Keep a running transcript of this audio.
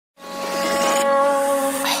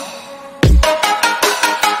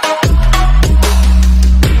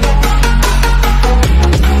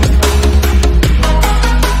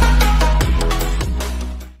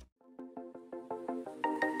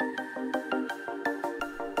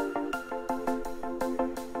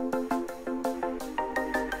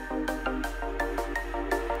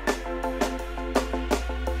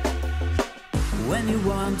when you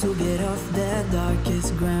want to get off the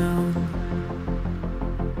darkest ground,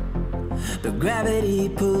 but gravity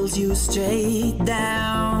pulls you straight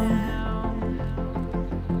down.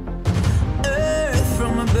 Earth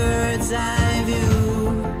from a bird's eye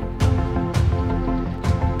view.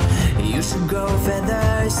 You should grow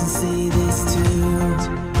feathers and see this too.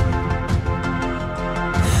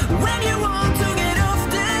 When you want to get off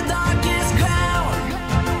the darkest ground,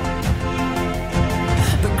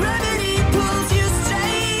 but gravity pulls you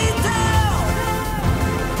straight down.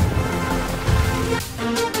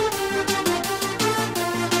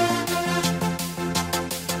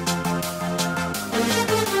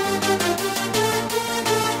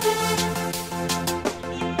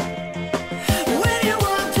 When you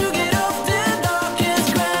want to get off the darkest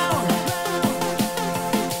ground,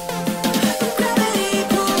 but gravity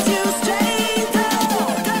pulls you straight down.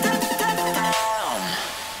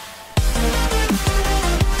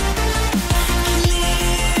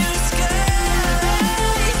 Clear sky.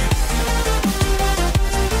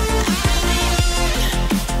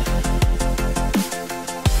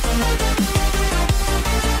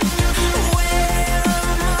 Where am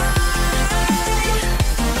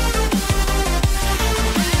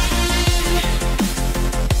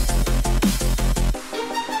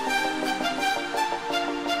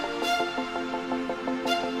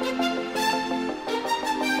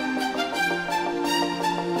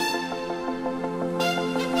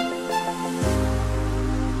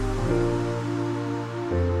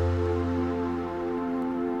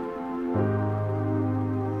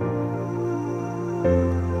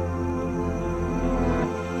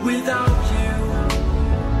Without you,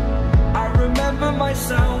 I remember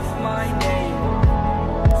myself, my name.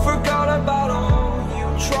 Forgot about all you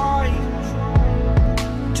tried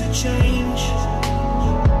to change.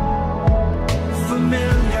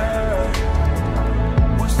 Familiar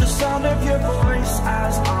was the sound of your voice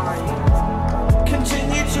as I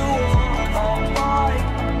continue to walk on by.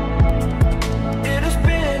 It has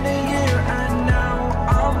been a year and now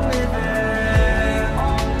I'm living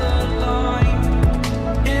on the line.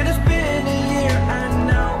 It has been a year and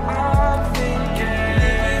now I'm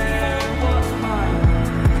thinking what's mine,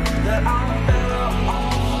 that I'm better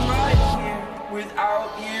off right here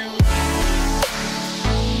without you.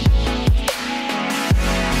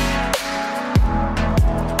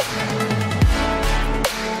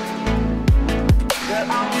 That I'm better off right here without you. That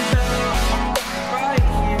I'm better off right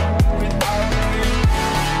here without you.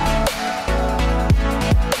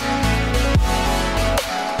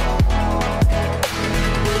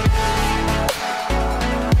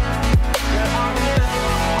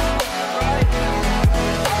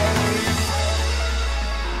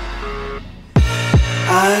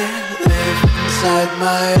 I live inside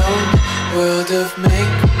my own world of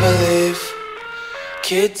make-believe.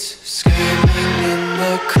 Kids screaming in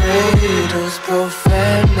the cradles,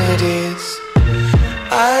 profanities.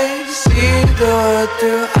 I see the world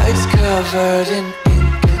through ice covered in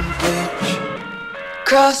ink and bleach.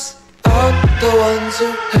 Cross out the ones who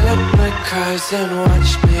heard my cries and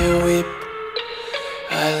watched me weep.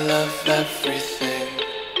 I love everything.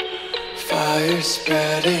 Fire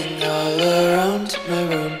spreading all around my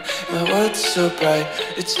room. My world's so bright,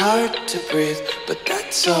 it's hard to breathe, but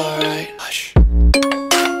that's alright. Hush.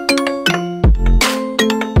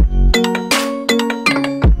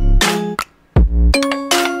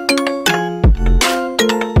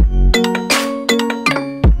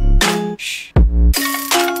 Shh.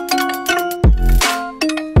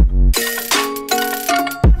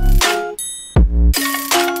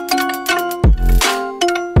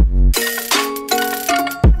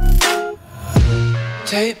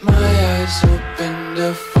 Take my eyes open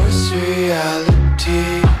to force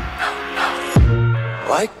reality.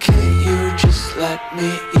 Why can't you just let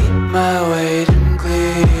me eat my weight in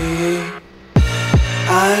glee?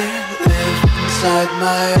 I live inside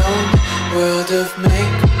my own world of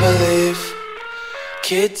make-believe.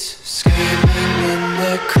 Kids screaming in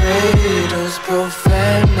their cradles,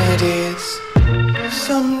 profanities.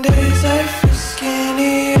 Some days I feel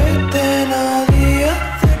skinnier than all the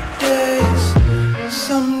other days.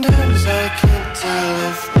 Sometimes I can't tell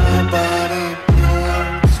if my body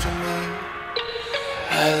belongs to me.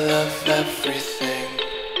 I love everything.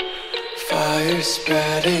 Fire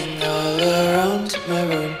spreading all around my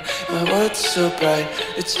room. My world's so bright,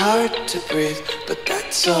 it's hard to breathe, but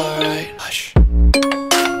that's alright. Hush.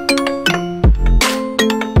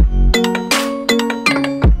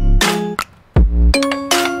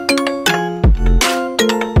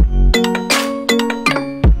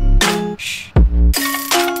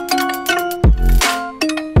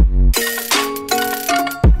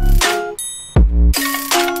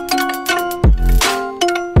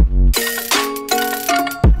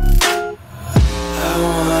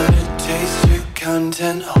 front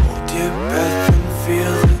and hold your breath and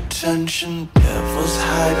feel the tension. Devils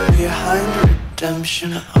hide behind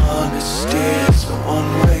redemption. Honesty is a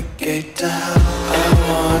one-way gate to hell. I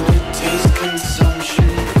wanna taste consumption.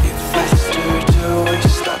 Breathe faster to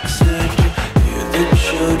waste oxygen. Hear the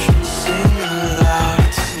children sing aloud.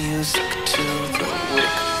 It's music till the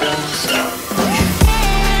wick burns out.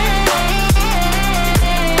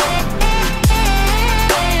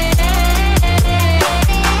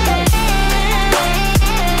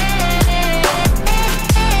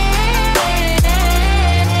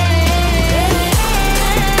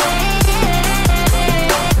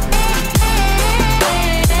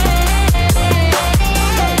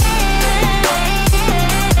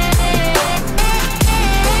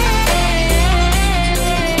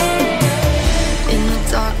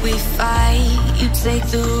 Take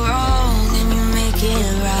the wrong and you make it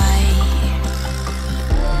right.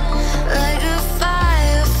 Like a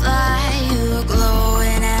firefly, you're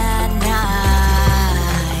glowing at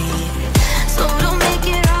night. So don't make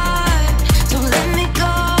it hard, don't let me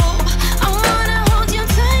go. I wanna hold you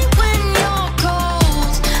tight when you're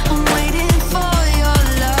cold. I'm waiting for your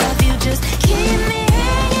love, you just keep me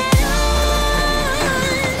hanging on.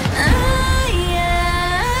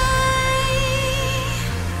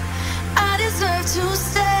 I deserve to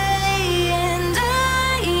stay, and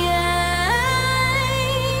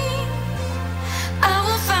I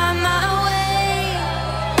will find my way.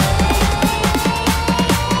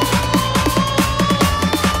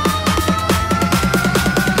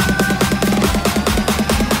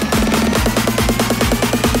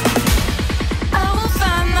 I will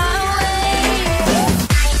find my way.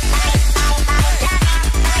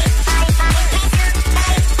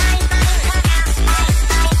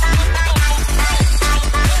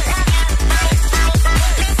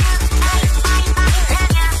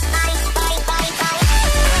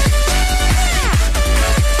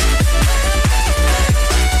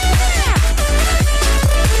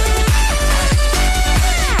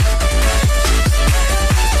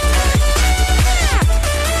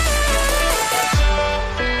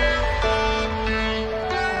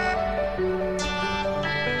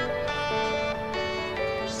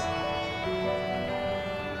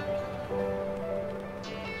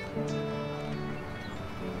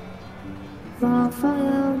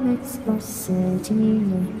 Raphael makes the city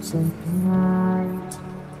looks at night.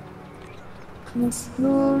 Close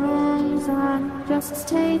your eyes and just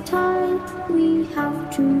stay tight. We have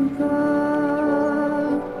to go.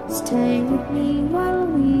 Stay with me while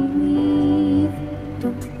we leave.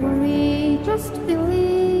 Don't worry, just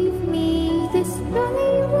believe me. This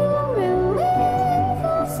journey will